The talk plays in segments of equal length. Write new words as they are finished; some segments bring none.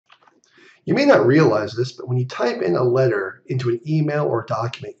You may not realize this, but when you type in a letter into an email or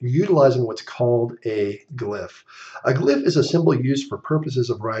document, you're utilizing what's called a glyph. A glyph is a symbol used for purposes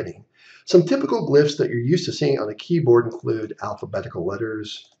of writing. Some typical glyphs that you're used to seeing on a keyboard include alphabetical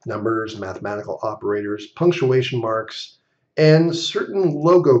letters, numbers, mathematical operators, punctuation marks, and certain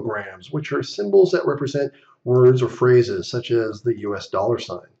logograms, which are symbols that represent words or phrases, such as the US dollar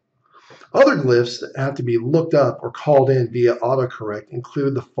sign. Other glyphs that have to be looked up or called in via autocorrect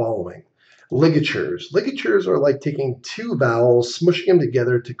include the following. Ligatures. Ligatures are like taking two vowels, smushing them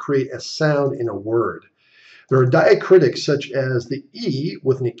together to create a sound in a word. There are diacritics such as the E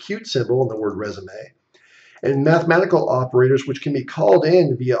with an acute symbol in the word resume, and mathematical operators which can be called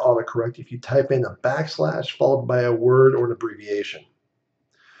in via autocorrect if you type in a backslash followed by a word or an abbreviation.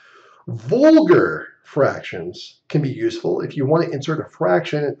 Vulgar fractions can be useful if you want to insert a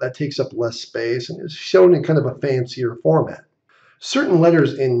fraction that takes up less space and is shown in kind of a fancier format. Certain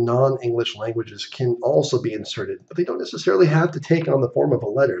letters in non-English languages can also be inserted, but they don't necessarily have to take on the form of a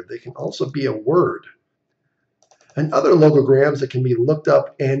letter. They can also be a word. And other logograms that can be looked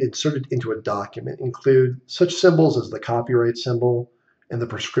up and inserted into a document include such symbols as the copyright symbol and the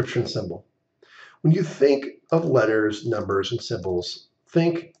prescription symbol. When you think of letters, numbers, and symbols,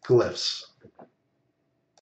 think glyphs.